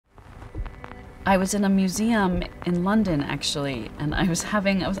I was in a museum in London, actually, and I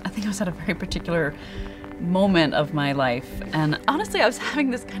think I was at a very particular moment of my life. And honestly, I was having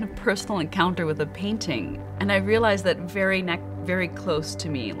this kind of personal encounter with a painting. And I realized that very close to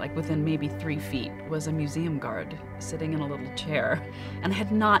me, like within maybe 3 feet, was a museum guard sitting in a little chair. And I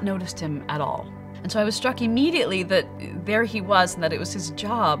had not noticed him at all. And so I was struck immediately that there he was and that it was his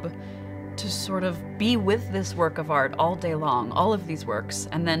job to sort of be with this work of art all day long, all of these works,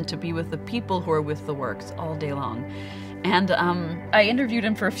 and then to be with the people who are with the works all day long. And I interviewed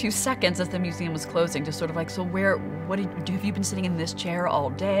him for a few seconds as the museum was closing, just sort of like, so have you been sitting in this chair all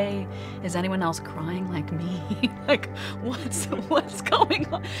day? Is anyone else crying like me? Like, what's going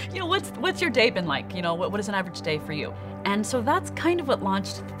on? You know, what's your day been like? You know, what is an average day for you? And so that's kind of what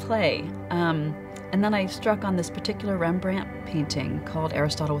launched the play. And then I struck on this particular Rembrandt painting called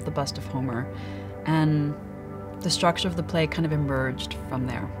Aristotle with the Bust of Homer, and the structure of the play kind of emerged from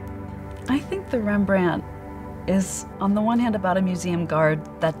there. I think the Rembrandt is, on the one hand, about a museum guard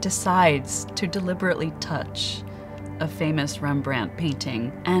that decides to deliberately touch a famous Rembrandt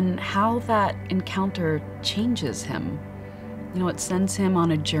painting, and how that encounter changes him. You know, it sends him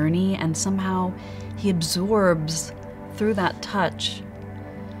on a journey, and somehow he absorbs, through that touch,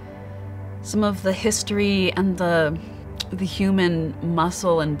 some of the history and the human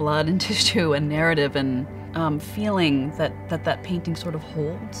muscle and blood and tissue and narrative and feeling that painting sort of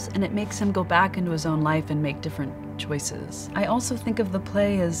holds, and it makes him go back into his own life and make different choices. I also think of the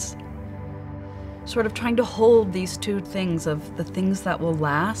play as sort of trying to hold these two things of the things that will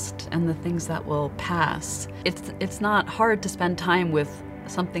last and the things that will pass. It's not hard to spend time with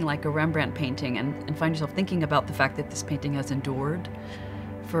something like a Rembrandt painting and find yourself thinking about the fact that this painting has endured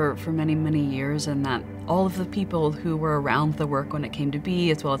for many, many years, and that all of the people who were around the work when it came to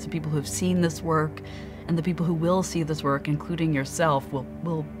be, as well as the people who have seen this work, and the people who will see this work, including yourself,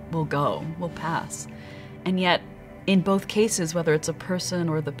 will pass. And yet, in both cases, whether it's a person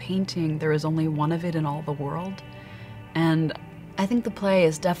or the painting, there is only one of it in all the world. And I think the play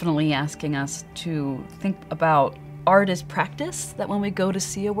is definitely asking us to think about art as practice, that when we go to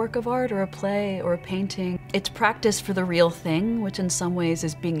see a work of art or a play or a painting, it's practice for the real thing, which in some ways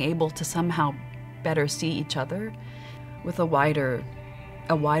is being able to somehow better see each other with a wider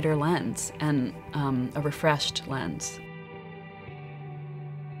lens and a refreshed lens.